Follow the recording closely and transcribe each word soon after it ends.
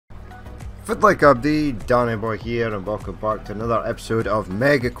Food like Abdi, Danny Boy here, and welcome back to another episode of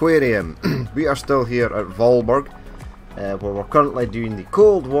Megaquarium. We are still here at Volberg, where we're currently doing the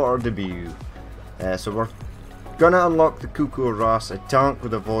cold water debut. So we're gonna unlock the Cuckoo Wrasse, a tank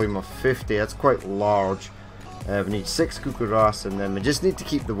with a volume of 50. That's quite large. We need 6 Cuckoo Wrasse, and then we just need to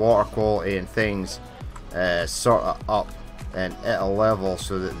keep the water quality and things sort of up and at a level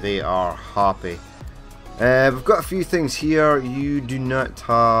so that they are happy. We've got a few things here. You do not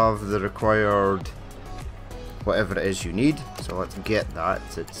have the required whatever it is you need, so let's get that.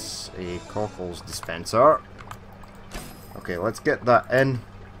 It's a cockles dispenser. Okay, let's get that in.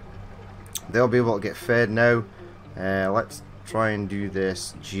 They'll be able to get fed now. Let's try and do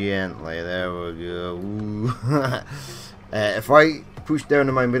this gently. There we go. Ooh. If I push down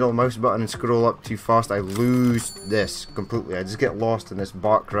on my middle mouse button and scroll up too fast, I lose this completely. I just get lost in this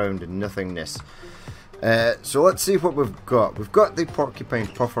background and nothingness. So let's see what we've got. We've got the porcupine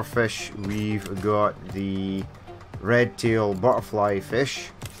pufferfish. We've got the red tail butterfly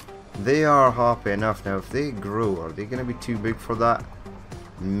fish. They are happy enough. Now if they grow, are they going to be too big for that?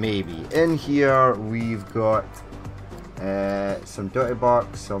 Maybe. In here we've got some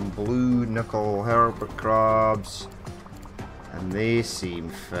dottybugs, some blue knuckle hermit crabs, and they seem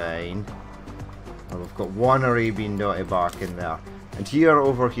fine. Well, we've got one Arabian dottybuck in there. And here,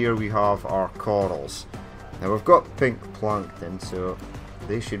 over here, we have our corals. Now we've got pink plankton, so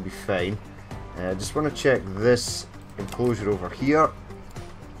they should be fine. I just want to check this enclosure over here.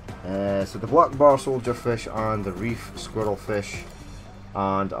 So the black bar soldierfish and the reef squirrelfish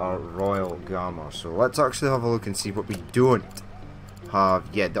and our royal gamma. So let's actually have a look and see what we don't have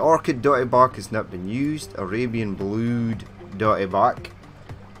yet. The orchid dottybuck has not been used. Arabian blued dottybuck.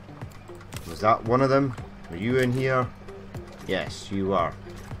 Was that one of them? Are you in here? Yes, you are.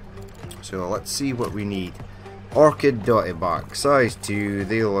 So let's see what we need. Orchid dottybuck, size 2,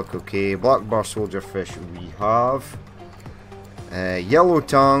 they look okay. Black bar soldierfish we have. Yellow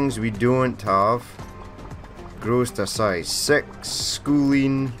tongues we don't have. Grows to size 6.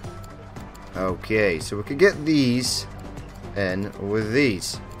 Schooling. Okay, so we could get these in with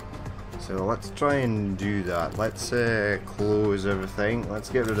these. So let's try and do that. Let's close everything. Let's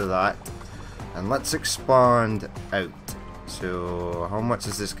get rid of that. And let's expand out. So how much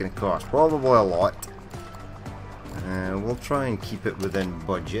is this going to cost? Probably a lot. We'll try and keep it within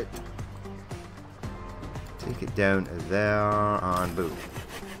budget. Take it down to there and boom.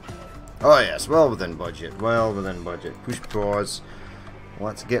 Oh yes, well within budget. Well within budget. Push pause.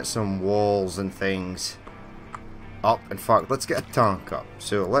 Let's get some walls and things up. In fact, let's get a tank up.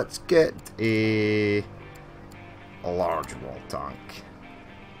 So let's get a large wall tank.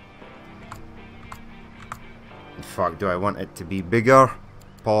 In fact, do I want it to be bigger?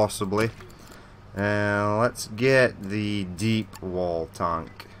 Possibly. Let's get the deep wall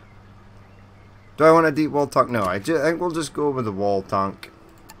tank. Do I want a deep wall tank? No, I think we'll just go with the wall tank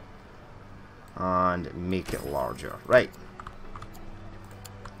and make it larger. Right.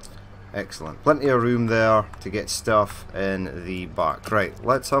 Excellent. Plenty of room there to get stuff in the back. Right,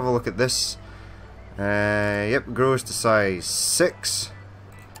 let's have a look at this. Yep, grows to size 6.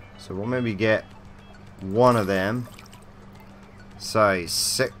 So we'll maybe get one of them, size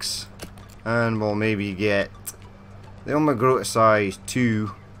 6, and we'll maybe get, they only grow to size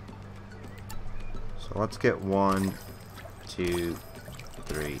 2, so let's get 1, 2,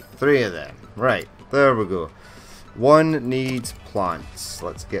 3 of them. Right, there we go. One needs plants.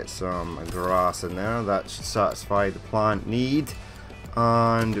 Let's get some grass in there. That should satisfy the plant need.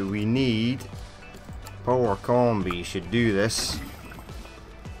 And we need power combi should do this.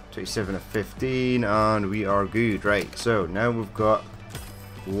 27 of 15, and we are good. Right, so now we've got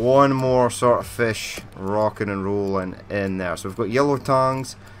one more sort of fish rocking and rolling in there. So we've got yellow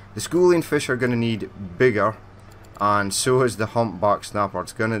tongues. The schooling fish are going to need bigger, and so is the humpback snapper.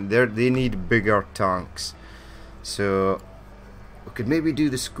 It's they need bigger tanks. So we could maybe do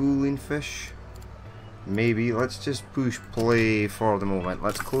the schooling fish. Maybe. Let's just push play for the moment.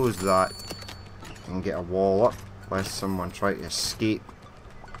 Let's close that and get a wall up, lest someone try to escape.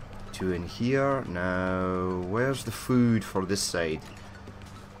 In here. Now where's the food for this side?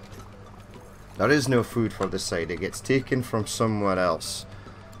 There is no food for this side. It gets taken from somewhere else.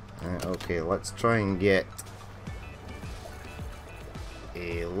 Okay, let's try and get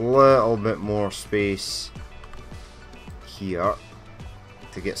a little bit more space here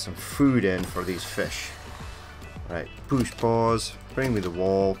to get some food in for these fish. Right, push pause, bring me the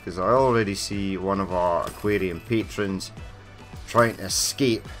wall, because I already see one of our aquarium patrons trying to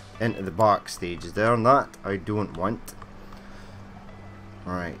escape into the back stages there, and that I don't want.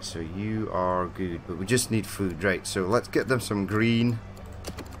 Alright, so you are good, but we just need food. Right, so let's get them some green.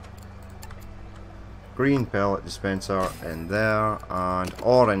 green pellet dispenser in there, and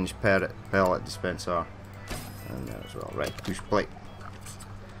orange pellet dispenser in there as well. Right, push play.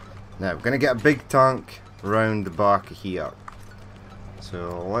 Now we're going to get a big tank around the back of here.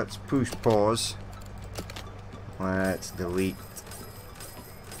 So let's push pause. Let's delete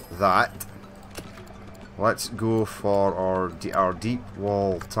that. Let's go for our deep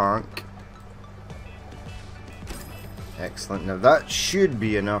wall tank. Excellent. Now that should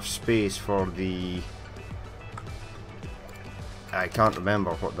be enough space for the... I can't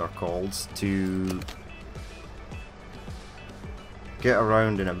remember what they're called, to get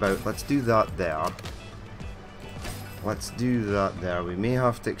around and about. Let's do that there. Let's do that there. We may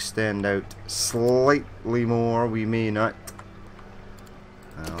have to extend out slightly more, we may not.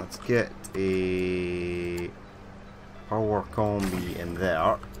 Let's get a power combi in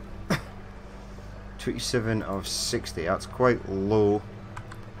there. 27 of 60, that's quite low.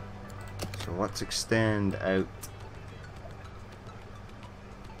 So let's extend out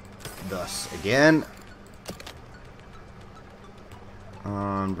this again.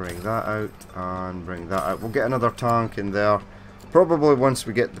 And bring that out, and bring that out. We'll get another tank in there, probably once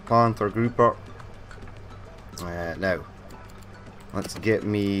we get the Panther grouper. Now, let's get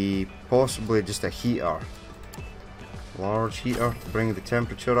me possibly just a heater. Large heater to bring the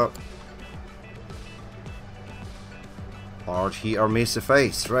temperature up. Large heater may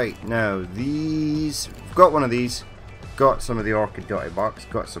suffice. Right, now these, we've got one of these, got some of the orchid dotty box,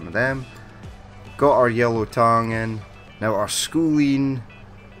 got some of them, got our yellow tang in. Now our schooling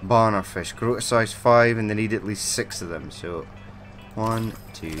bannerfish grow to size 5 and they need at least 6 of them. So 1,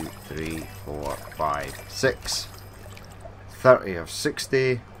 2, 3, 4, 5, 6. 30 of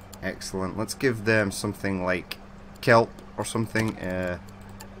 60. Excellent. Let's give them something like kelp or something to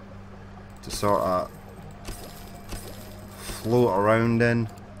sort of float around in.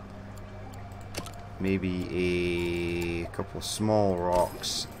 Maybe a couple small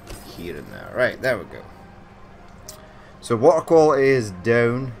rocks here and there. Right, there we go. So water quality is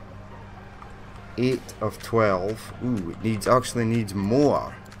down. 8 of 12. Ooh, it actually needs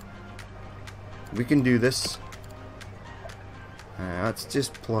more. We can do this. That's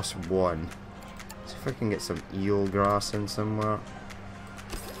just +1. See if I can get some eel grass in somewhere.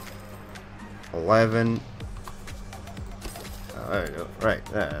 11. There we go. Right,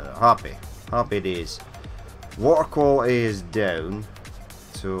 happy days. Water quality is down,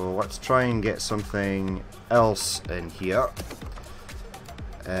 so let's try and get something else in here.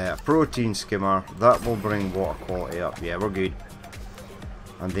 A protein skimmer, that will bring water quality up. Yeah, we're good.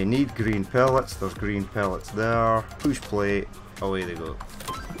 And they need green pellets. There's green pellets there. Push play, away they go.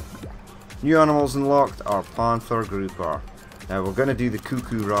 New animals unlocked, our Panther grouper. Now we're going to do the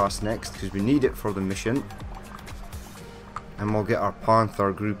Cuckoo Wrasse next because we need it for the mission. And we'll get our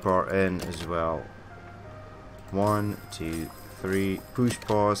Panther grouper in as well. 1, 2, 3. Push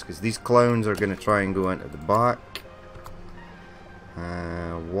pause because these clowns are going to try and go into the back.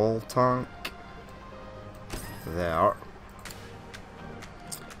 Wall tank. There.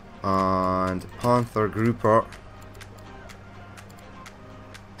 And Panther grouper.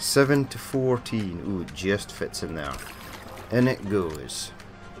 7 to 14. Ooh, it just fits in there. In it goes.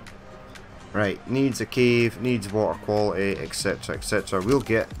 Right, needs a cave, needs water quality, etc, etc. We'll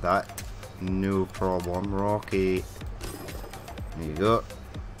get that. No problem. Rocky. There you go.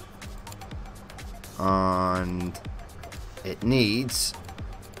 And it needs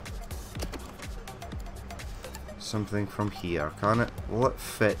something from here. Can it? Will it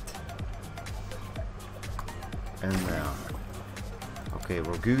fit in there? Okay,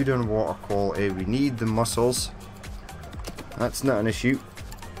 we're good on water quality. We need the mussels. That's not an issue.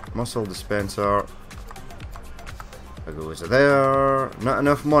 Mussel dispenser. There goes there. Not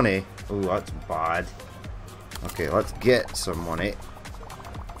enough money. Oh, that's bad. Okay, let's get some money.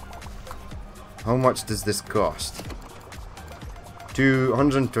 How much does this cost?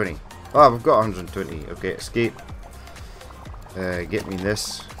 220. Ah, we've got 120. Okay, escape. Get me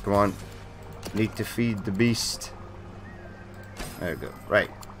this. Come on. Need to feed the beast. There we go. Right.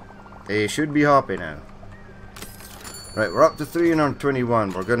 They should be happy now. Right, we're up to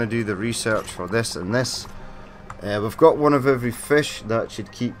 321. We're going to do the research for this and this. We've got one of every fish. That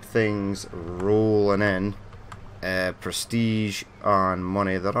should keep things rolling in. Prestige and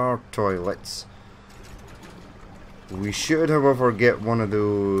money. There are toilets. We should, however, get one of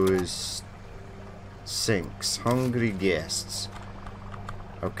those sinks. Hungry guests.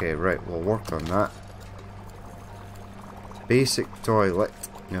 Okay, right, we'll work on that. Basic toilet.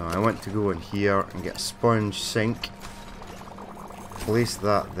 No, I want to go in here and get a sponge sink. Place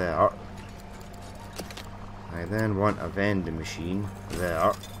that there. I then want a vending machine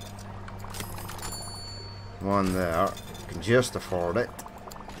there. One there. Can just afford it.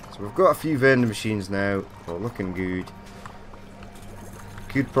 So we've got a few vending machines now. We're looking good.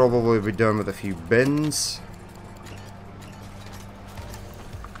 Could probably be done with a few bins.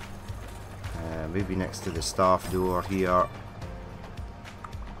 Maybe next to the staff door here.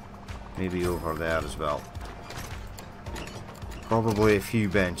 Maybe over there as well. Probably a few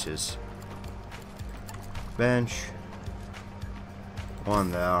benches. Bench.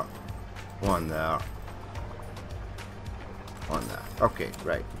 One there. One there. One there. Okay,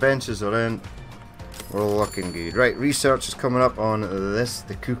 right. Benches are in. We're looking good. Right, research is coming up on this,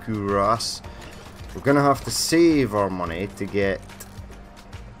 the Cuckoo Wrasse. We're going to have to save our money to get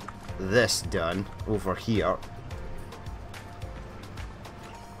this done over here.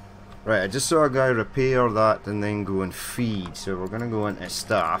 Right, I just saw a guy repair that and then go and feed. So we're going to go into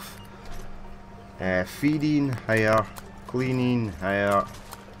staff. Feeding, hire. Cleaning, hire.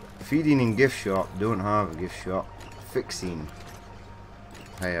 Feeding and gift shop. Don't have a gift shop. Fixing.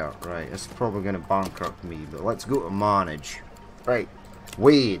 Hire. Right, this is probably going to bankrupt me, but let's go to manage. Right,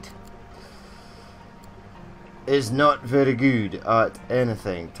 Wade is not very good at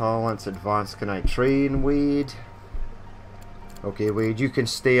anything. Talents advanced. Can I train Wade? Okay, Wade, you can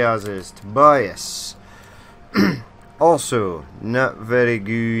stay as is. Tobias also not very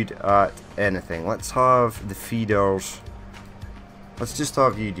good at anything. Let's have the feeders. Let's just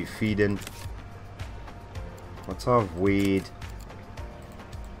have you do feeding. Let's have Wade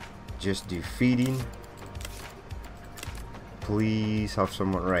just do feeding. Please have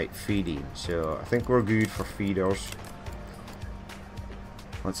someone, right, feeding. So I think we're good for feeders.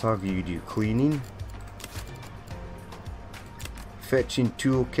 Let's have you do cleaning. Fetching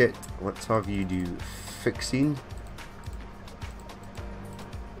toolkit. Let's have you do fixing.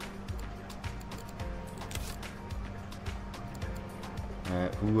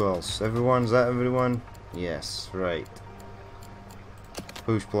 Who else? Everyone? Is that everyone? Yes, right.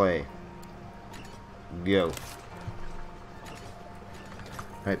 Push play. Go.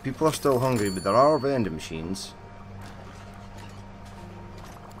 Right, people are still hungry, but there are vending machines.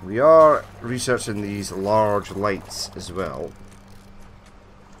 We are researching these large lights as well.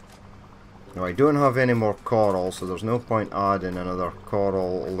 Now, I don't have any more coral, so there's no point adding another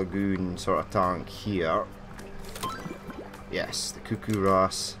coral lagoon sort of tank here. Yes, the Cuckoo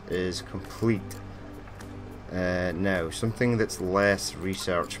Wrasse is complete. Now, something that's less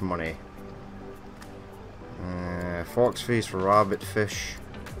research money. Foxface rabbit fish.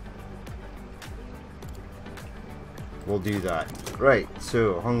 We'll do that. Right,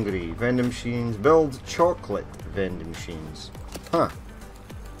 so hungry. Vending machines. Build chocolate vending machines. Huh.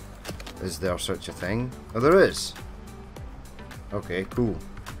 Is there such a thing? Oh, there is. Okay, cool.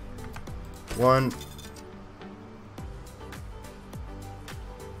 One.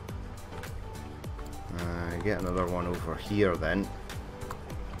 Get another one over here then.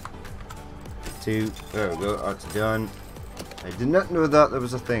 Two. There we go. That's done. I did not know that there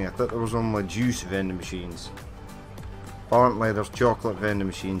was a thing. I thought there was only juice vending machines. Apparently there's chocolate vending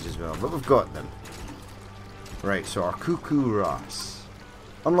machines as well, but we've got them. Right, so our Cuckoo Wrasse.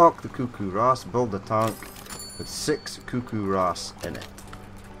 Unlock the Cuckoo Wrasse, build a tank with 6 Cuckoo Wrasse in it.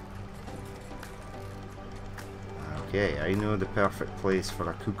 Okay, I know the perfect place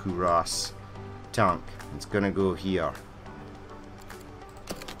for a Cuckoo Wrasse tank. It's gonna go here.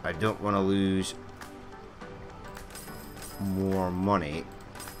 I don't want to lose more money.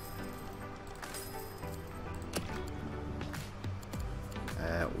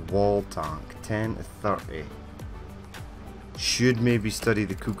 Wall tank, 10 to 30. Should maybe study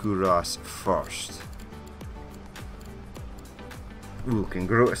the Cuckoo Wrasse first. Ooh, can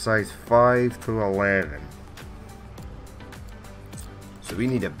grow to size 5 to 11. So we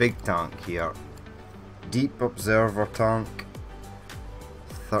need a big tank here. Deep observer tank.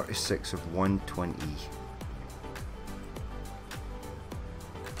 36 of 120.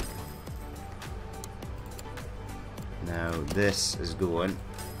 Now this is going.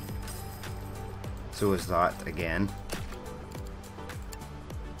 So is that again.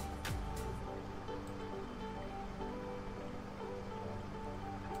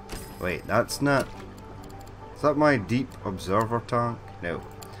 Wait, that's not... Is that my deep observer tank? No.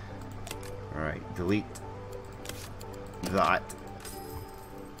 Alright, delete that.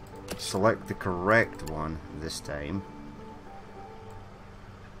 Select the correct one this time.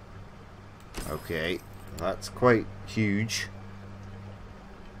 Okay, that's quite huge.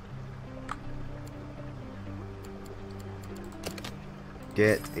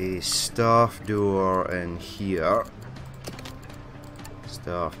 Get a staff door in here.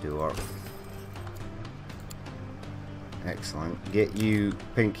 Staff door. Excellent. Get you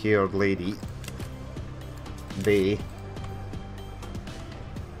pink-haired lady. Bay.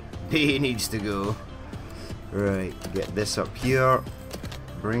 Bay needs to go. Right, get this up here.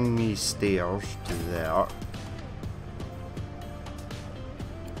 Bring me stairs to there.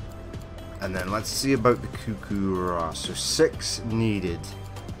 And then let's see about the Cuckoo Wrasse. So 6 needed.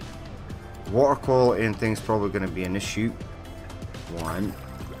 Water quality and things probably going to be an issue. 1,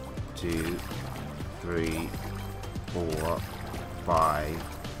 2, 3, 4, 5,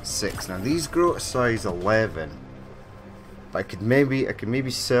 6. Now these grow to size 11. I could maybe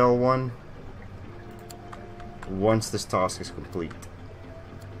sell one once this task is complete.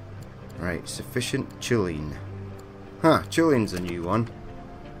 Right, sufficient chilling. Huh, chilling's a new one.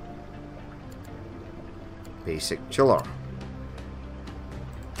 Basic chiller.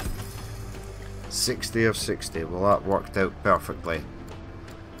 60 of 60. Well, that worked out perfectly.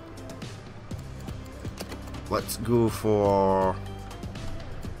 Let's go for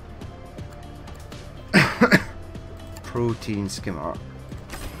protein skimmer.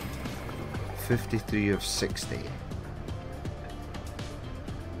 53 of 60.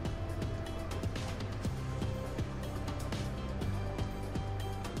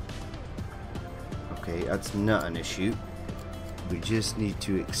 Okay, that's not an issue. We just need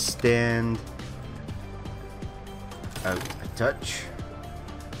to extend out a touch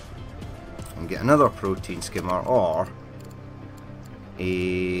and get another protein skimmer or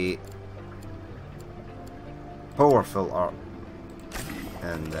a power filter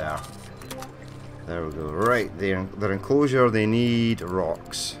in there. There we go. Right, their enclosure, they need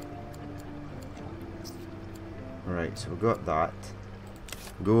rocks. Right, so we've got that.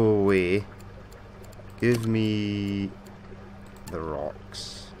 Go away. Give me the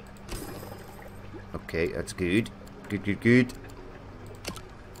rocks. Okay, that's good. Good.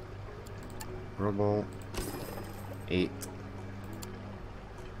 Rubble. 8.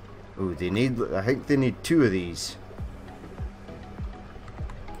 Oh, they need, I think they need 2 of these.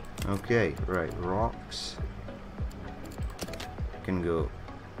 Okay, right, rocks. Can go.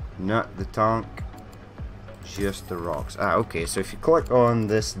 Not the tank. Just the rocks. Ah, okay, so if you click on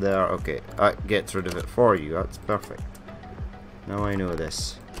this there, okay, that gets rid of it for you. That's perfect. Now I know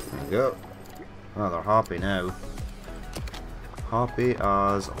this. There we go. Oh, they're happy now. Happy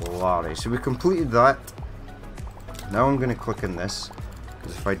as Larry. So we completed that. Now I'm going to click on this.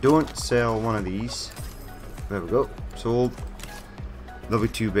 Because if I don't sell one of these, there we go, sold, they'll be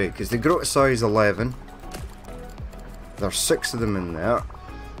too big. Because they grow to size 11. There's 6 of them in there.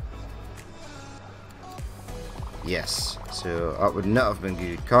 Yes, so that would not have been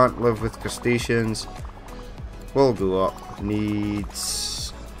good. Can't live with crustaceans. Will go up.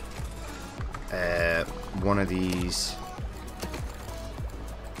 Needs one of these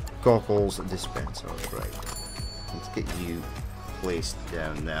goggles dispensers. Right. Let's get you placed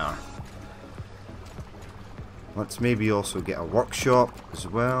down there. Let's maybe also get a workshop as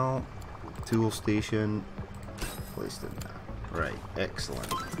well. Tool station placed in there. Right,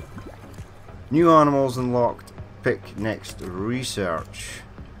 excellent. New animals unlocked. Pick next research.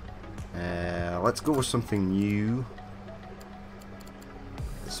 Let's go with something new.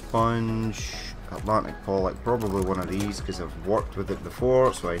 The sponge, Atlantic pollock, probably one of these because I've worked with it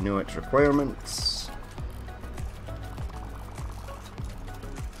before, so I know its requirements.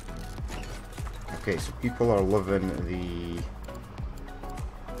 Okay, so people are loving the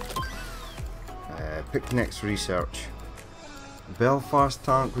pick next research. Belfast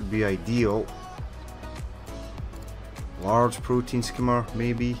tank would be ideal. Large protein skimmer,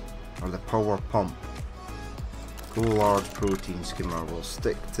 maybe, or the power pump. Go large protein skimmer. We'll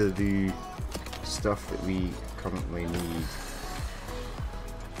stick to the stuff that we currently need.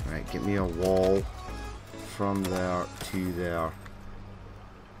 Right, get me a wall from there to there.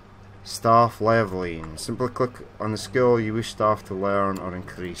 Staff leveling. Simply click on the skill you wish staff to learn or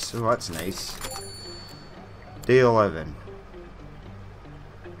increase. So that's nice. Day 11.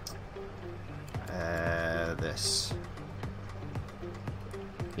 This.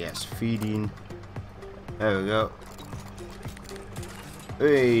 Yes, feeding. There we go.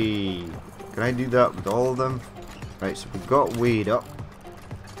 Hey! Can I do that with all of them? Right, so we've got weighed up.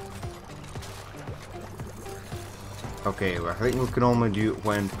 Okay, well, I think we can only do it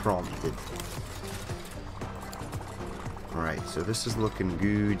when prompted. Right, so this is looking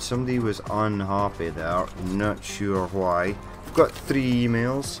good. Somebody was unhappy there. Not sure why. We've got 3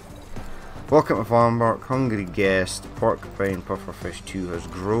 emails. Welcome to Farmbark, hungry guest, porcupine pufferfish 2 has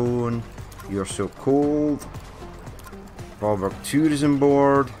grown, you're so cold, Farmbark tourism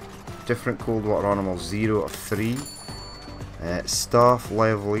board, different cold water animals 0 of 3, staff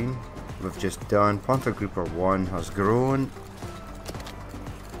leveling, we've just done, panther grouper 1 has grown,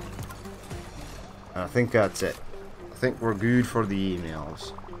 And I think that's it. I think we're good for the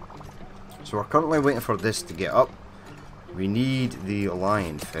emails. So we're currently waiting for this to get up. We need the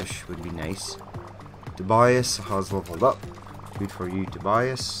lionfish, would be nice. Tobias has leveled up. Good for you,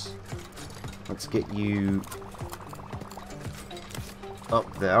 Tobias. Let's get you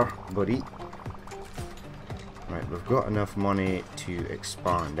up there, buddy. Right, we've got enough money to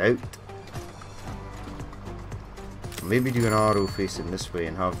expand out. Maybe do an arrow facing this way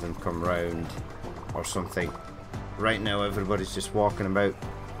and have them come round or something. Right now everybody's just walking about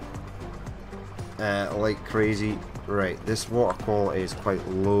like crazy. Right, this water quality is quite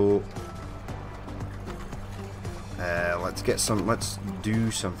low. Let's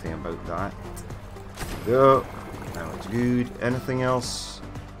do something about that. Go. Now it's good. Anything else?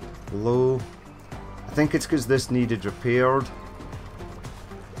 Low. I think it's because this needed repaired,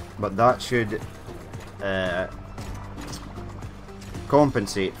 but that should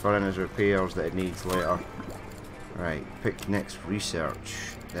compensate for any repairs that it needs later. Right, pick next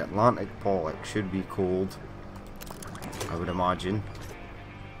research. The Atlantic pollock should be cold, I would imagine.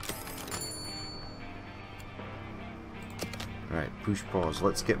 Right, push pause.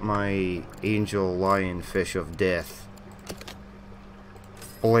 Let's get my angel lionfish of death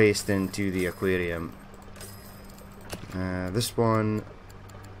placed into the aquarium. This one,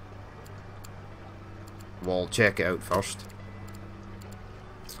 we'll check it out first.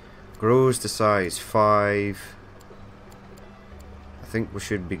 Grows to size 5. I think we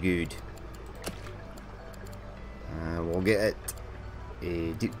should be good. We'll get it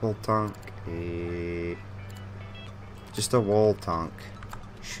a deep wall tank, just a wall tank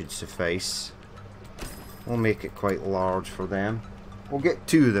should suffice. We'll make it quite large for them. We'll get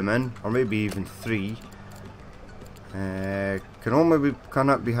 2 of them in, or maybe even 3.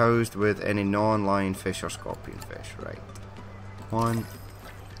 Cannot be housed with any non-lionfish or scorpionfish. Right. 1,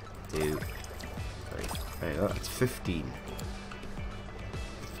 2, 3. Right, that's 15.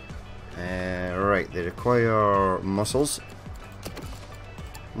 Right, they require mussels.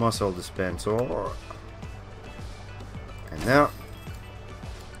 Mussel dispenser. And there.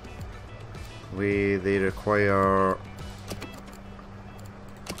 They require...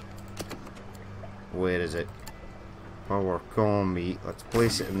 Where is it? Power corn meat. Let's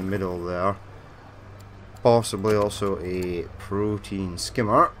place it in the middle there. Possibly also a protein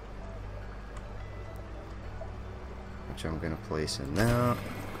skimmer, which I'm going to place in there.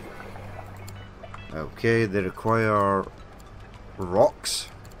 Okay, they require rocks.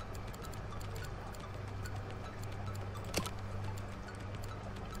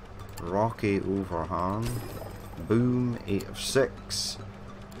 Rocky overhang. Boom, 8 of 6.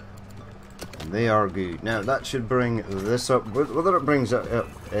 And they are good. Now that should bring this up. Whether it brings it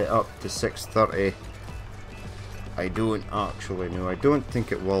up to 630, I don't actually know. I don't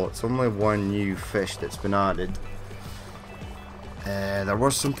think it will. It's only one new fish that's been added. There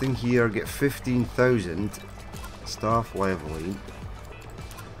was something here. Get 15,000 staff leveling.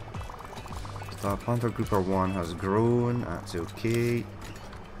 Staff Hunter Grouper 1 has grown. That's okay.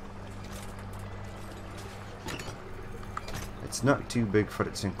 It's not too big for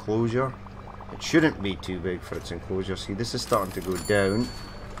its enclosure. It shouldn't be too big for its enclosure. See, this is starting to go down.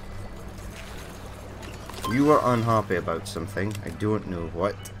 You were unhappy about something. I don't know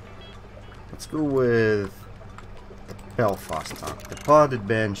what. Let's go with the Belfast tank. The padded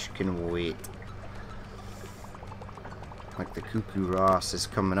bench can wait. Like the Cuckoo Wrasse is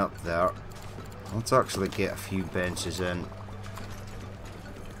coming up there. Let's actually get a few benches in.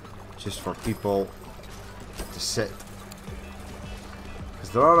 Just for people to sit.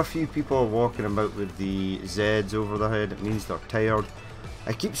 Because there are a few people walking about with the Zs over their head. It means they're tired.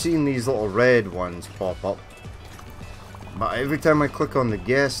 I keep seeing these little red ones pop up, but every time I click on the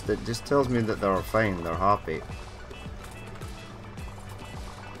guest, it just tells me that they're fine, they're happy.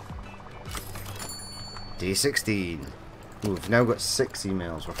 Day 16. Ooh, we've now got 6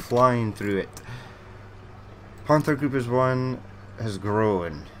 emails, we're flying through it. Panther Groupers 1 has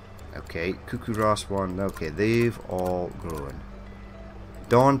grown. Okay, Cuckoo Wrasse 1, okay, they've all grown.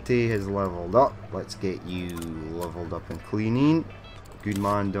 Dante has leveled up. Let's get you leveled up and cleaning. Good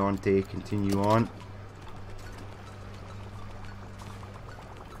man, Dante. Continue on.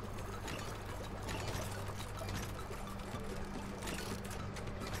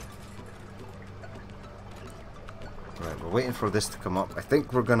 Right, we're waiting for this to come up. I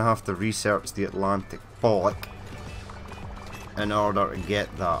think we're going to have to research the Atlantic pollock in order to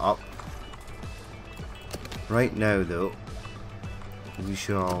get that up. Right now, though, we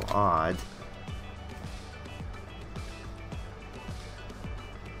shall add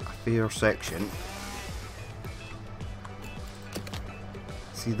a fair section.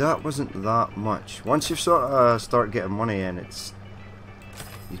 See, that wasn't that much. Once you sort of start getting money in,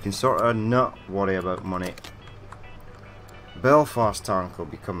 you can sort of not worry about money. Belfast tank will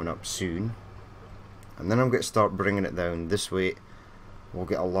be coming up soon, and then I'm going to start bringing it down this way. We'll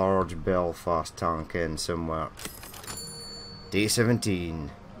get a large Belfast tank in somewhere. Day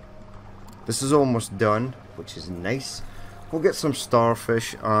 17. This is almost done, which is nice. We'll get some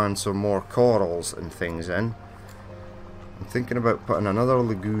starfish and some more corals and things in. I'm thinking about putting another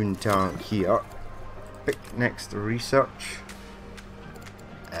lagoon tank here. Pick next research.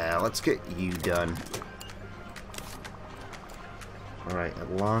 Let's get you done. Right,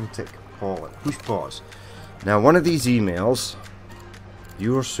 Atlantic pollet. Push pause. Now, one of these emails.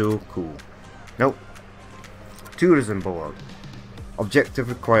 You're so cool. Nope. Tourism board. Objective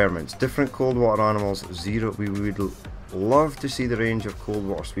requirements. Different cold water animals. 0. We would love to see the range of cold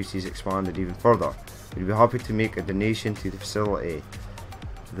water species expanded even further. We'd be happy to make a donation to the facility.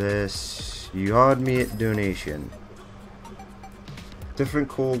 You had me at donation. Different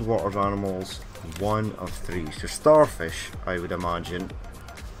cold water animals. 1 of 3. So starfish, I would imagine,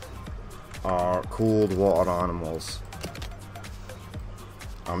 are cold water animals.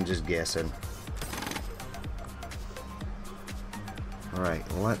 I'm just guessing. Right,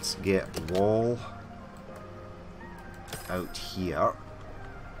 let's get wall out here.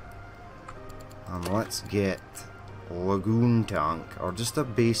 And let's get lagoon tank, or just a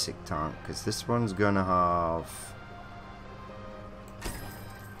basic tank, because this one's gonna have...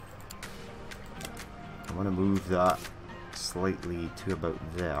 I'm gonna move that slightly to about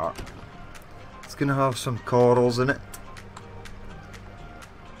there. It's gonna have some corals in it.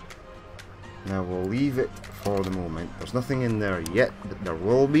 Now we'll leave it for the moment. There's nothing in there yet, but there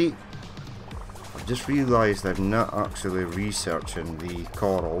will be. I've just realised I'm not actually researching the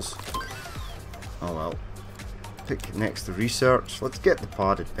corals. Oh well. Pick next to research. Let's get the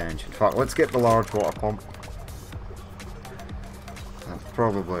padded bench. In fact, let's get the large water pump. That's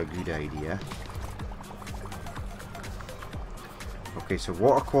probably a good idea. Okay, so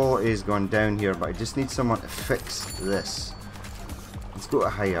water quality is gone down here, but I just need someone to fix this. Let's go to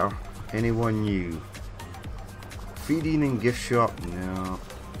hire. Anyone new? Feeding and gift shop? No.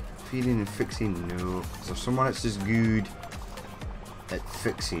 Feeding and fixing? No. Is there someone that's just good at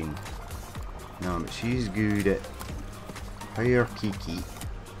fixing? No, but she's good at... Hire Kiki.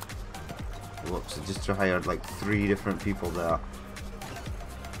 Whoops, I just hired like 3 different people there.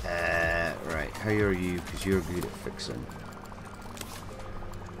 Right, hire you because you're good at fixing.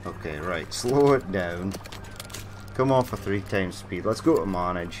 Okay, right, slow it down. Come on for 3 times speed. Let's go to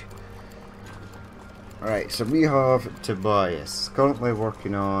manage. Alright, so we have Tobias, currently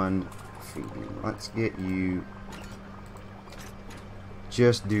working on feeding. Let's get you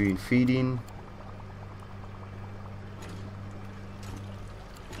just doing feeding.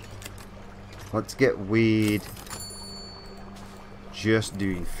 Let's get Wade just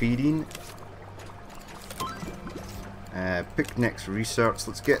doing feeding. Pick next research.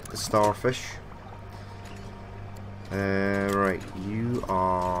 Let's get the starfish. Right, you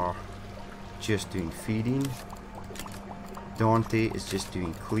are just doing feeding. Dante is just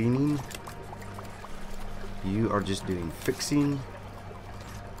doing cleaning. You are just doing fixing.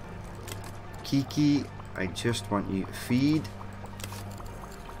 Kiki, I just want you to feed.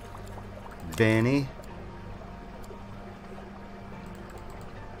 Benny,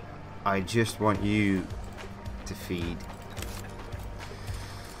 I just want you to feed.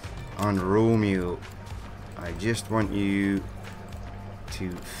 And Romeo, I just want you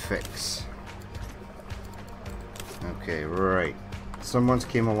to fix. Okay, right. Someone's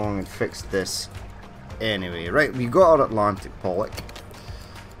came along and fixed this. Anyway, right, we got our Atlantic pollock.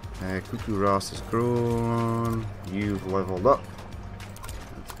 Cuckoo Wrasse has grown. You've leveled up.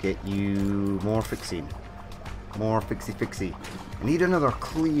 Let's get you more fixing. More fixie. I need another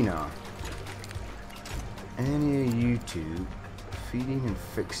cleaner. Any of you two, feeding and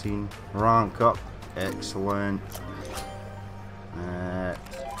fixing, rank up. Excellent.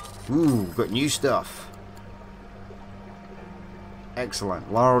 Ooh, got new stuff.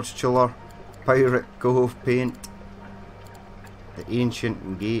 Excellent. Large chiller, pirate cove paint, the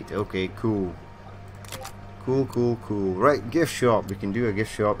ancient gate. Okay, cool. Cool. Right, gift shop. We can do a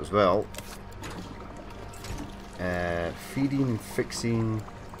gift shop as well. Feeding and fixing.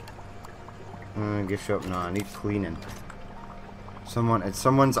 Gift shop. No, I need cleaning.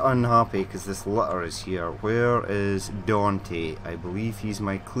 Someone's unhappy because this litter is here. Where is Dante? I believe he's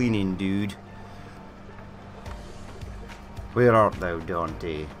my cleaning dude. Where art thou,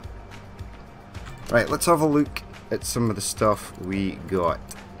 Dante? Right, let's have a look at some of the stuff we got.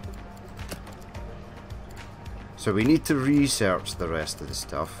 So we need to research the rest of the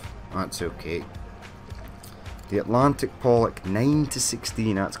stuff. That's okay. The Atlantic pollock, 9 to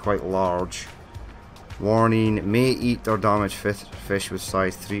 16, that's quite large. Warning, may eat or damage fish with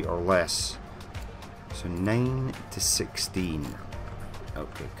size 3 or less. So 9 to 16.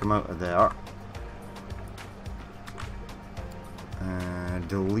 Okay, come out of there.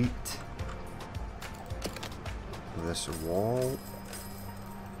 Delete this wall.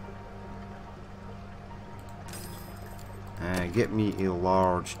 Get me a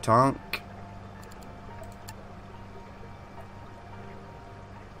large tank.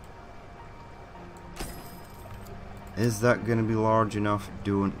 Is that going to be large enough?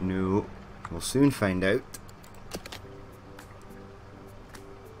 Don't know. We'll soon find out.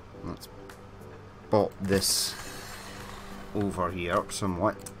 Let's pop this over here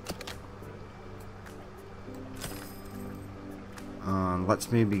somewhat. And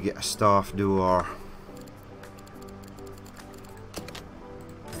let's maybe get a staff door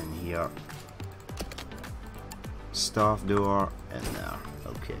in here. Staff door in there.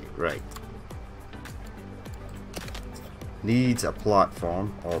 Okay, right. Needs a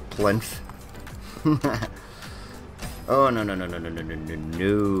platform or plinth. Oh no no no no no no no no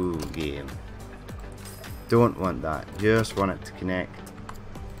no game. Don't want that. Just want it to connect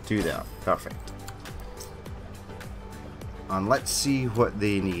to there. Perfect. And let's see what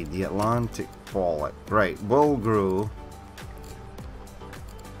they need. The Atlantic pollock. Right, will grow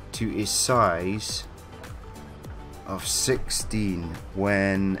to a size of 16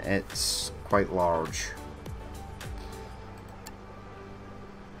 when it's quite large.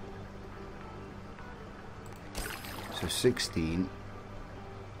 So 16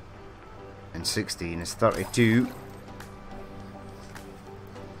 and 16 is 32.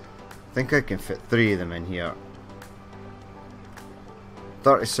 I think I can fit 3 of them in here.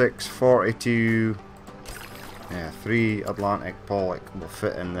 36, 42. Yeah, 3 Atlantic pollock will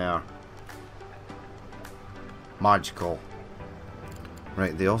fit in there. Magical.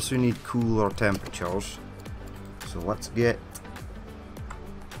 Right, they also need cooler temperatures. So let's get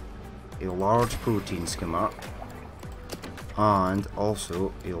a large protein skimmer. And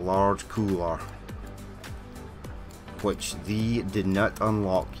also a large cooler, which they did not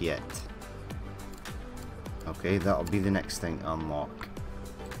unlock yet. Okay, that'll be the next thing to unlock.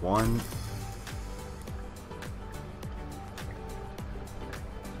 1.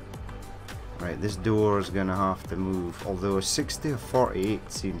 Right, this door is gonna have to move, although 60 or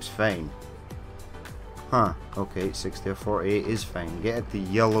 48 seems fine. Huh, okay, 60 or 48 is fine. Get at the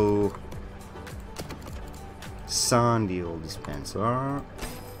yellow sandy old dispenser.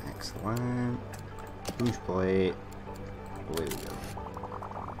 Excellent. Push plate. Away we go.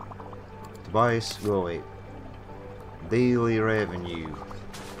 Device, go away. Daily revenue.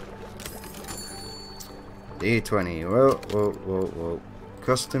 Day 20. Whoa, whoa, whoa, whoa.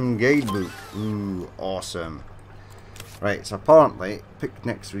 Custom guidebook. Ooh, awesome. Right, so apparently, pick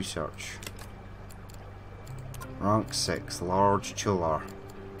next research. Rank 6, large chiller.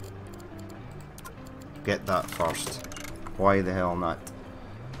 Get that first. Why the hell not?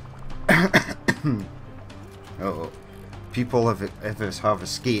 Uh-oh. People have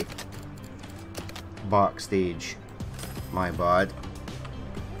escaped backstage. My bad.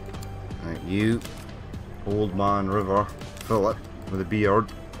 Right, you, old man River, Philip with a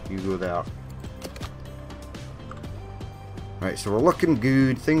beard, you go there. Right, so we're looking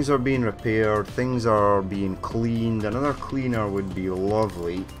good. Things are being repaired. Things are being cleaned. Another cleaner would be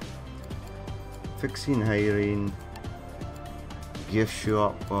lovely. Fixing, hiring, gift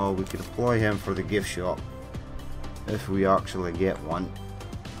shop. Well, we could employ him for the gift shop if we actually get one.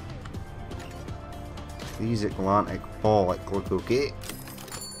 These Atlantic pollock look okay.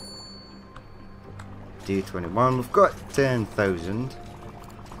 Day 21. We've got 10,000.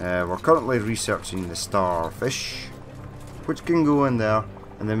 We're currently researching the starfish, which can go in there,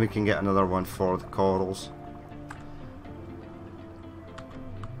 and then we can get another one for the corals.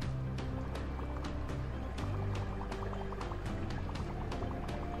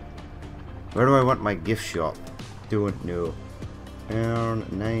 Where do I want my gift shop? Don't know. Earn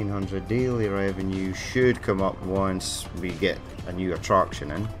 900 daily revenue. Should come up once we get a new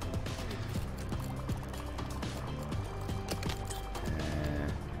attraction in.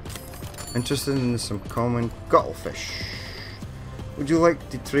 Interested in some common cuttlefish. Would you like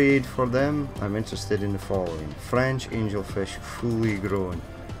to trade for them? I'm interested in the following. French angelfish, fully grown.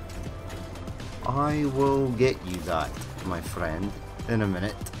 I will get you that, my friend, in a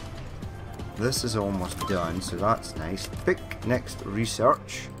minute. This is almost done, so that's nice. Pick next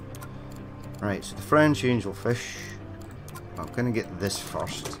research. Right, so the French angelfish. I'm gonna get this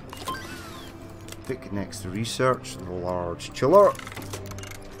first. Pick next to research, the large chiller.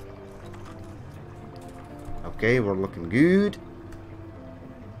 Okay, we're looking good.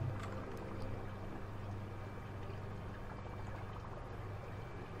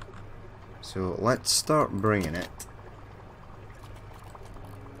 So let's start bringing it.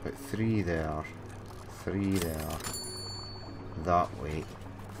 Put 3 there, 3 there, that way,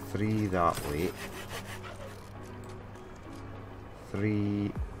 3 that way,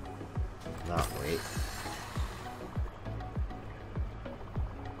 3 that way.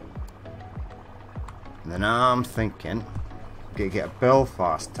 And then I'm thinking, okay, get a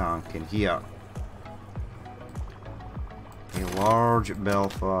Belfast tank in here. A large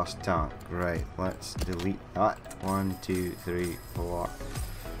Belfast tank. Right, let's delete that. 1, 2, 3, 4,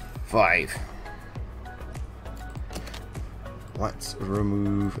 5. Let's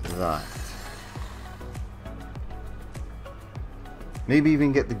remove that. Maybe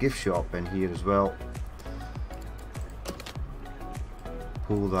even get the gift shop in here as well.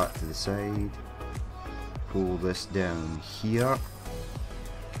 Pull that to the side. Pull this down here.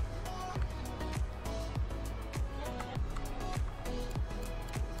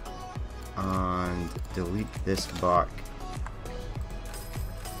 And delete this back.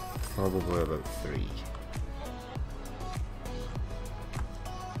 Probably about 3.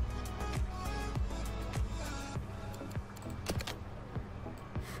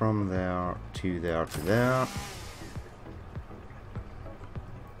 From there to there to there.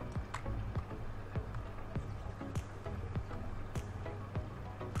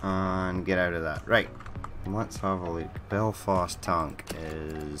 And get out of that. Right. Let's have a look. Belfast tank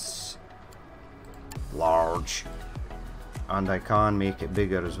is large. And I can make it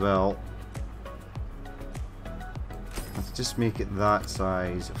bigger as well. Let's just make it that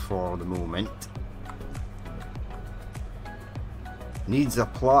size for the moment. Needs a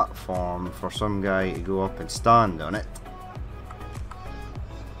platform for some guy to go up and stand on it.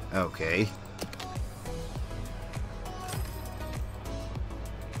 Okay.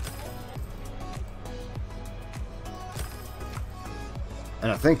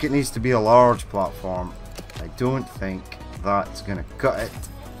 And I think it needs to be a large platform. I don't think that's gonna cut it.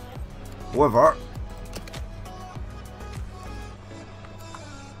 However,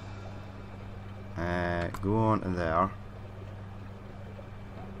 go on to there.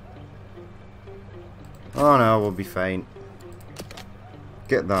 Oh no, we'll be fine.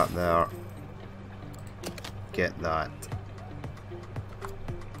 Get that there. Get that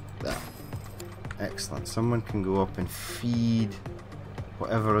there. Excellent. Someone can go up and feed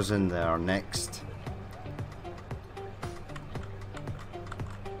whatever is in there next.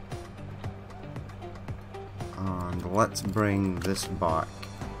 And let's bring this back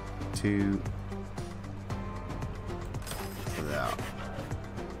to there.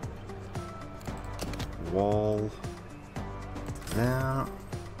 Wall there.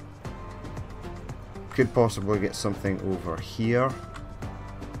 Could possibly get something over here.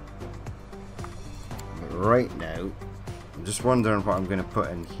 But right now, I'm just wondering what I'm going to put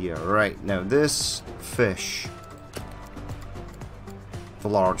in here. Right, now this fish, the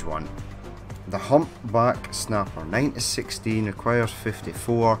large one, the humpback snapper, 9 to 16, requires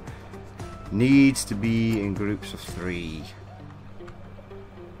 54, needs to be in groups of 3.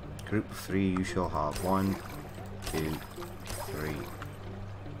 Group of 3 you shall have. 1, 2, 3.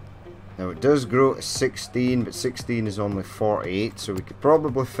 Now it does grow to 16, but 16 is only 48, so we could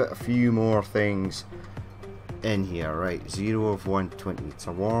probably fit a few more things in here. Right, 0 of 120. It's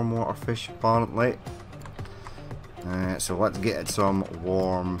a warm water fish apparently. So let's get it some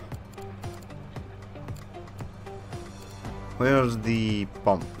warm. Where's the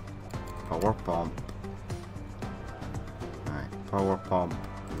pump? Power pump. Right, power pump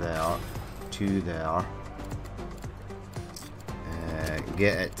there, to there.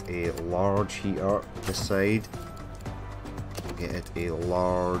 Get it a large heater this side. Get it a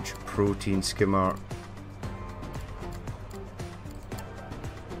large protein skimmer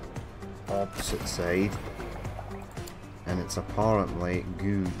opposite side. And it's apparently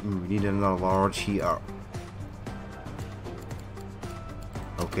good. Ooh, we need another large heater.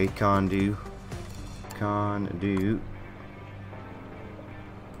 Okay, can do. Can do.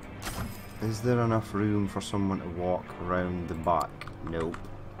 Is there enough room for someone to walk around the back? Nope.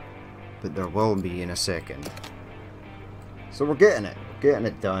 But there will be in a second. So we're getting it. We're getting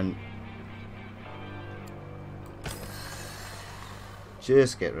it done.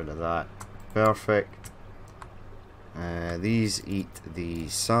 Just get rid of that. Perfect. These eat the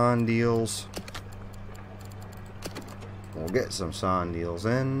sand eels. We'll get some sand eels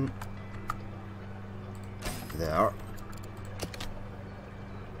in. There.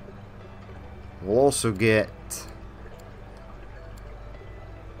 We'll also get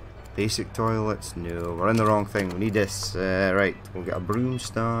basic toilets. No, we're in the wrong thing. We need this. Right, we'll get a broom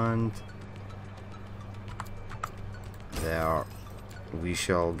stand. There. We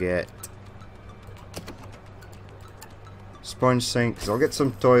shall get sponge sinks. I'll get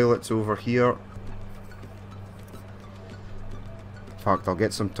some toilets over here. In fact, I'll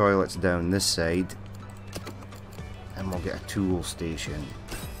get some toilets down this side. And we'll get a tool station.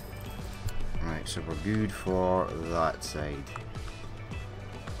 Right, so we're good for that side.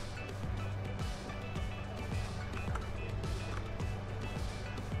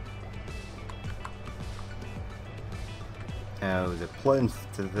 Now the plinth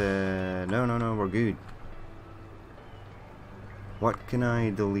to the... No, we're good. What can I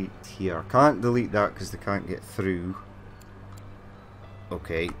delete here? Can't delete that because they can't get through.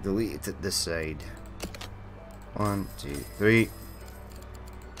 Okay, delete it at this side. 1, 2, 3.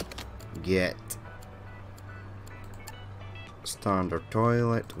 Get standard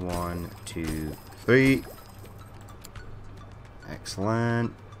toilet. 1, 2, 3.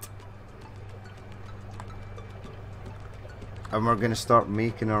 Excellent. And we're going to start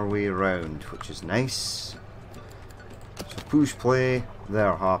making our way around, which is nice. So push play,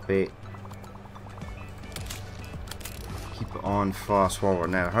 they're happy. Keep it on fast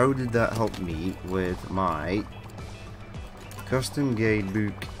forward. Now, how did that help me with my custom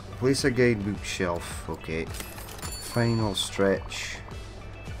guidebook? Place a guidebook shelf. Okay. Final stretch.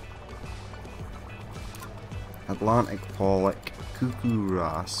 Atlantic pollock. Cuckoo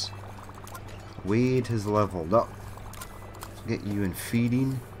wrasse. Wade has leveled up. Get you in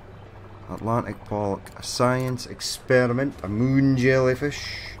feeding. Atlantic pollock, a science experiment, a moon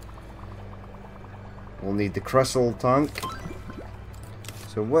jellyfish. We'll need the crystal tank.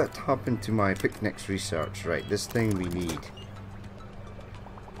 So what happened to my picnics research? Right, this thing we need.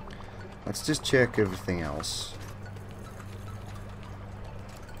 Let's just check everything else.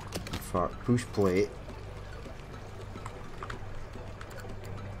 In fact, push play.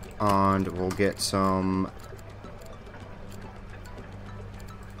 And we'll get some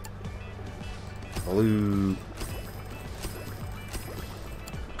blue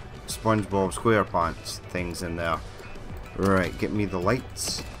SpongeBob SquarePants things in there. Right, get me the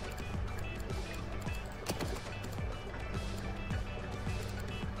lights.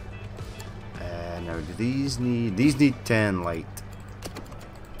 Now do these need 10 light.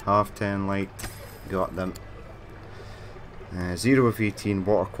 Half 10 light. Got them. 0 of 18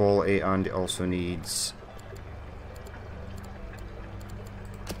 water quality, and it also needs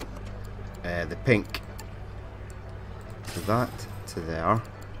the pink. So that to there.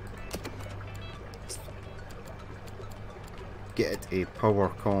 Get a power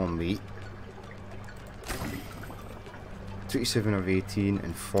combi. 27 of 18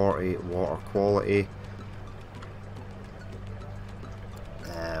 and 40 water quality.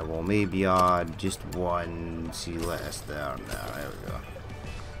 We'll maybe add just one sea lettuce there. There we go.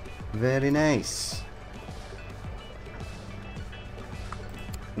 Very nice.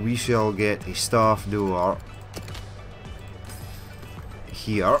 We shall get a staff door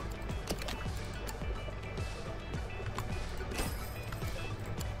here.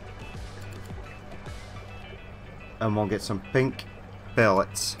 And we'll get some pink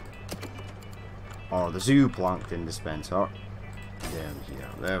pellets, or the zooplankton dispenser down here.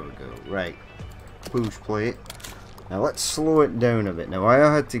 There we go. Right, push plate. Now let's slow it down a bit. Now I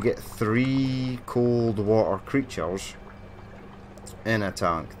had to get 3 cold water creatures in a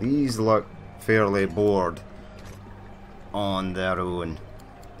tank. These look fairly bored on their own.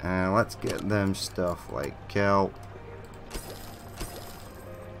 Let's get them stuff like kelp.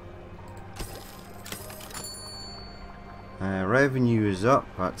 Revenue is up,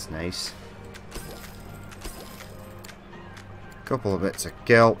 that's nice. Couple of bits of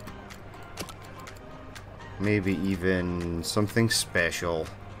kelp. Maybe even something special.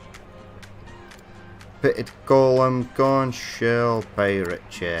 Pitted column, conch shell, pirate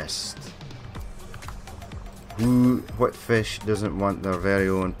chest. What fish doesn't want their very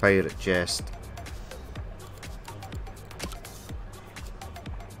own pirate chest?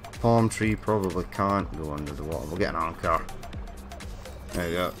 Palm tree probably can't go under the water. We'll get an anchor. There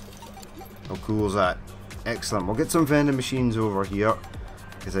you go. How cool is that? Excellent. We'll get some vending machines over here,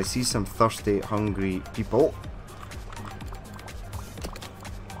 because I see some thirsty, hungry people.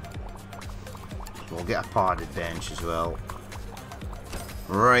 We'll get a padded bench as well.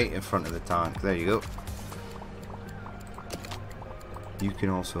 Right in front of the tank. There you go. You can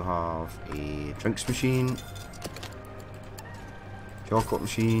also have a drinks machine. Chocolate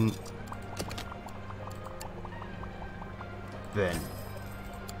machine. Bin.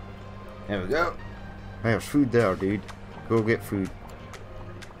 There we go. There's food there, dude. Go get food.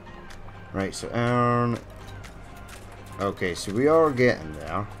 Right, so earn. Okay, so we are getting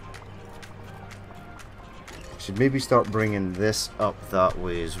there. Should maybe start bringing this up that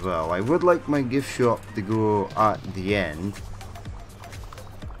way as well. I would like my gift shop to go at the end,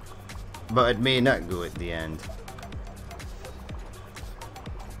 but it may not go at the end.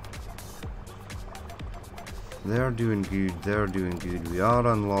 They're doing good, they're doing good. We are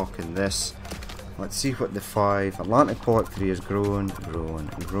unlocking this. Let's see what the 5. Atlantic Poetry is growing, growing,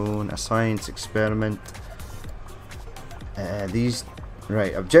 and growing. A science experiment. These,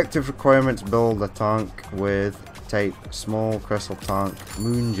 right, objective requirements: build a tank with type small crystal tank,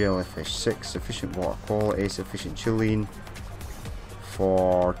 moon jellyfish, 6, sufficient water quality, sufficient chilling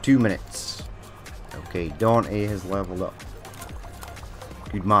for 2 minutes. Okay, Dante has leveled up.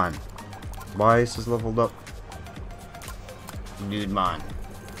 Good man. Bias has leveled up. Good man.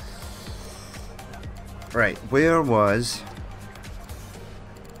 Right, where was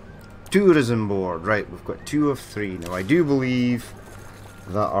tourism board? Right, we've got 2 of 3. Now I do believe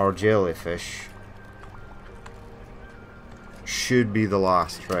that our jellyfish should be the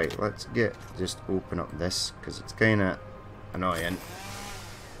last. Right, let's just open up this because it's kind of annoying.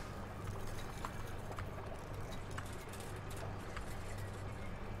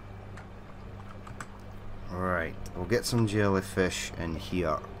 Alright, we'll get some jellyfish in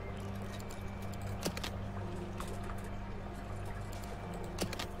here.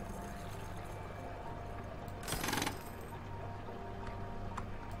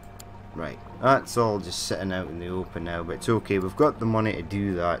 Right, that's all just sitting out in the open now, but it's okay. We've got the money to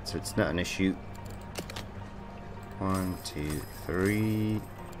do that, so it's not an issue. 1, 2, 3.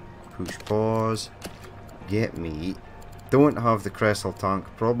 Push pause. Get me. Don't have the crystal tank.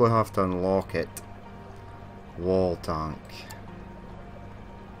 Probably have to unlock it. Wall tank.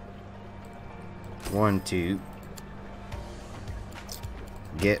 1, 2.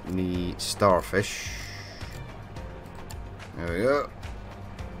 Get me starfish. There we go.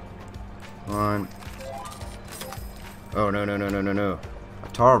 1. Oh, no. A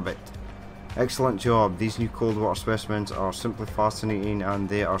tarbit. Excellent job. These new cold water specimens are simply fascinating and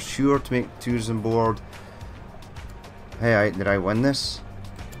they are sure to make the tourism board. Hey, did I win this?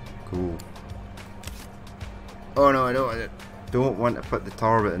 Cool. Oh no, I don't want to put the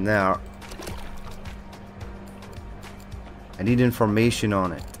tarbit in there. I need information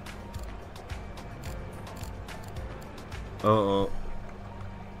on it. Uh-oh.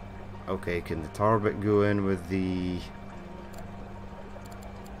 Okay, can the tarbit go in with the...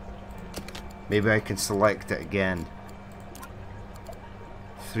 Maybe I can select it again.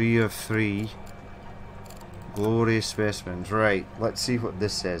 3 of 3. Glorious specimens. Right, let's see what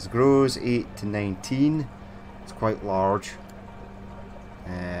this says. Grows 8 to 19. It's quite large.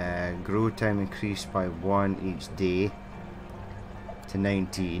 Grow time increased by 1 each day to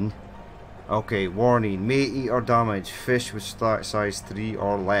 19. Okay, warning. May eat or damage fish with size 3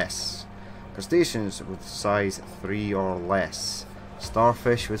 or less. Crustaceans with size 3 or less.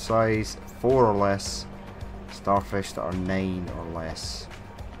 Starfish with size 4 or less. Starfish that are 9 or less.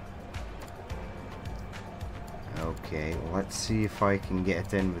 Okay, let's see if I can get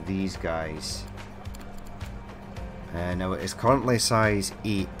it in with these guys. Now it is currently size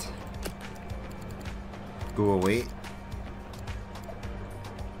 8. Go away.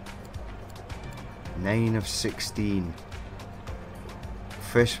 9 of 16.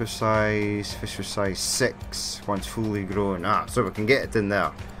 Fish with size 6 once fully grown. Ah, so we can get it in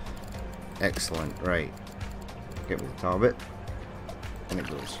there. Excellent, right. Get me the tarbit. And it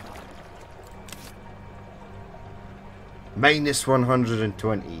goes. Minus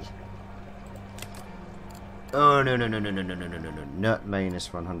 120. Oh, no. Not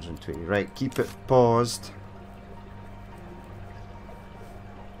minus 120. Right, keep it paused.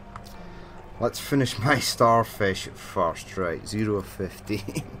 Let's finish my starfish first. Right, 0 of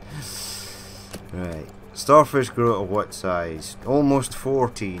 15. Right. Starfish grow to what size? Almost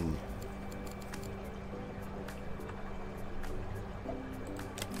 14.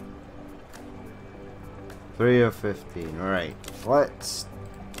 Three of 15. Alright. Let's...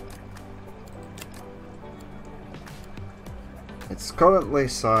 It's currently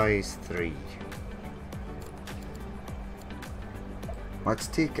size 3. Let's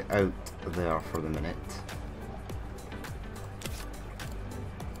take it out there for the minute.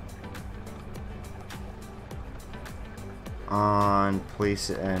 And place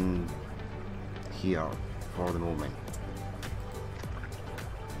it in here for the moment.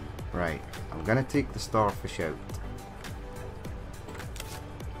 Right, I'm gonna take the starfish out.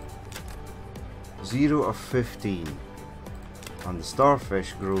 0 of 15. And the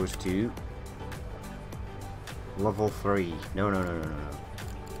starfish grows to level 3. No.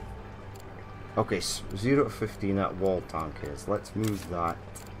 Okay, so 0 to 15 that wall tank is. Let's move that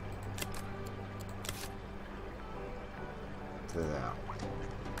to there.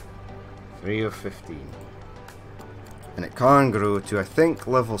 3 of 15. And it can grow to, I think,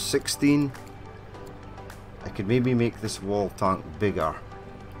 level 16. I could maybe make this wall tank bigger.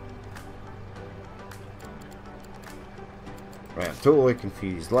 Right, I'm totally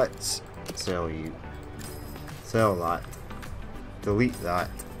confused. Let's sell you. Sell that. Delete that.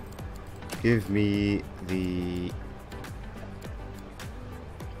 Give me the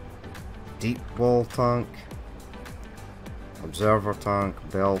deep wall tank. Observer tank.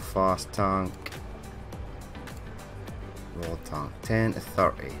 Belfast tank. Wall tank. 10 to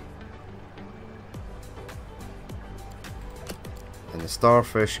 30. And the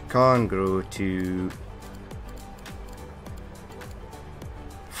starfish can grow to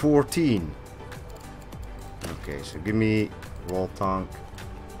 14. Okay, so give me wall tank,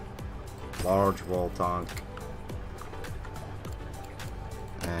 large wall tank.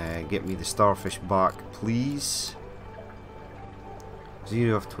 Get me the starfish back, please.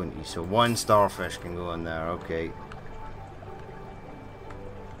 0 of 20, so 1 starfish can go in there, okay.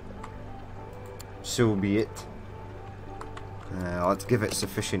 So be it. Let's give it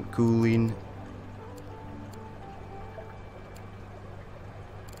sufficient cooling.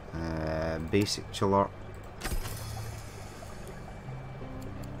 Basic chiller.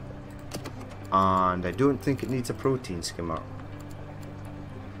 And I don't think it needs a protein skimmer.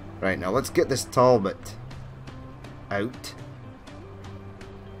 Right, now let's get this Talbot out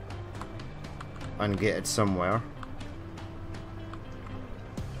and get it somewhere.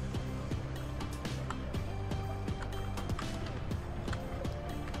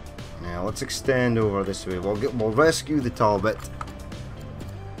 Now let's extend over this way. We'll rescue the Talbot.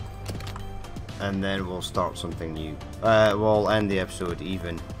 And then we'll start something new. We'll end the episode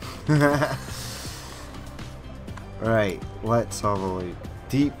even. Right, let's have a look.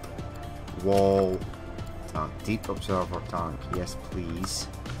 Deep wall tank. Deep observer tank. Yes, please.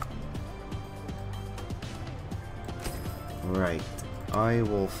 Right, I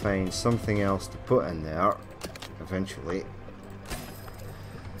will find something else to put in there eventually.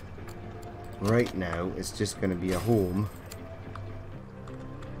 Right now, it's just going to be a home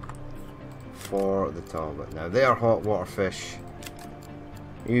for the Talbot. Now they are hot water fish.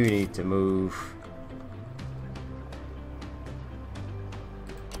 You need to move.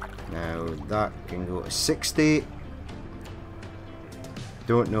 Now that can go to 60.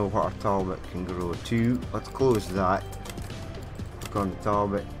 Don't know what our Talbot can grow to. Let's close that. Click on the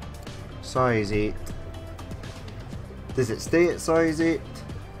Talbot. Size 8. Does it stay at size 8?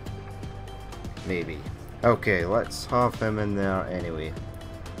 Maybe. Okay, let's have him in there anyway.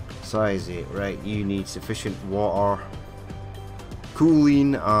 Size 8, right, you need sufficient water,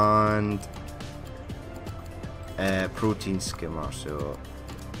 cooling, and protein skimmer. So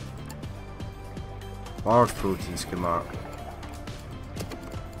large protein skimmer,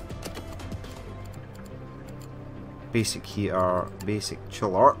 basic heater, basic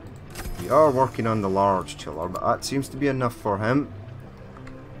chiller. We are working on the large chiller, but that seems to be enough for him,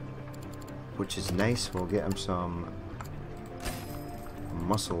 which is nice. We'll get him some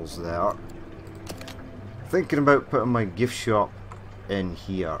mussels there. Thinking about putting my gift shop in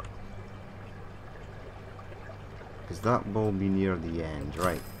here, because that will be near the end.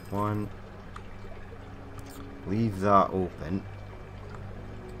 Right, one. Leave that open.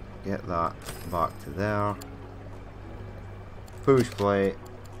 Get that back to there. Push play.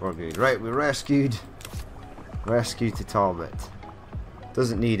 We're good. Right, we rescued the Talbot.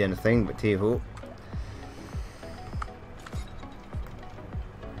 Doesn't need anything but hey-ho.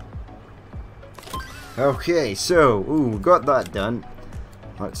 Okay, so we got that done.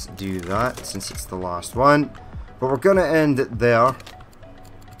 Let's do that since it's the last one. But we're gonna end it there.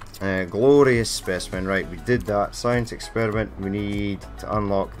 Glorious specimen. Right, we did that. Science experiment. We need to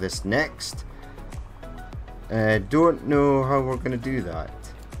unlock this next. Don't know how we're gonna do that.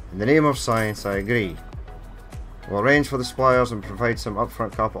 In the name of science, I agree. We'll arrange for the suppliers and provide some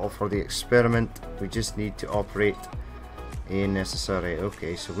upfront capital for the experiment. We just need to operate a necessary.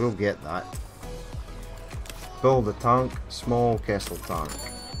 Okay, so we'll get that. Build a tank, small Kessel tank.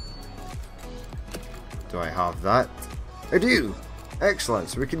 Do I have that? I do! Excellent,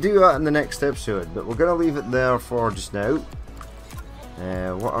 so we can do that in the next episode, but we're going to leave it there for just now.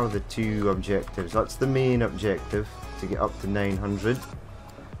 What are the two objectives? That's the main objective, to get up to 900.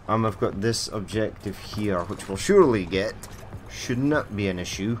 I've got this objective here, which we'll surely get. Should not be an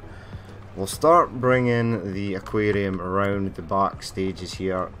issue. we'll start bringing the aquarium around the back stages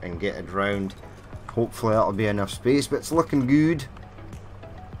here and get it round. Hopefully that'll be enough space, but it's looking good.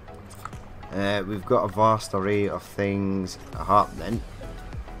 We've got a vast array of things happening.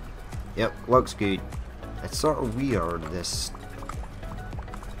 Yep, looks good. It's sort of weird, this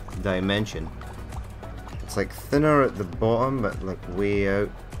dimension. It's like thinner at the bottom, but like way out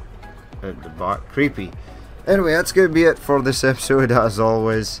at the back. Creepy. Anyway, that's going to be it for this episode. As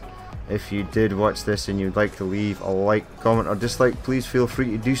always, if you did watch this and you'd like to leave a like, comment or dislike, please feel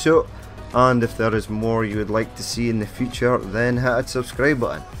free to do so. And if there is more you would like to see in the future, then hit that subscribe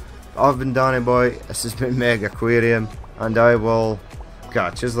button. I've been Danny Boy, this has been Megaquarium, and I will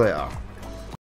catch you later.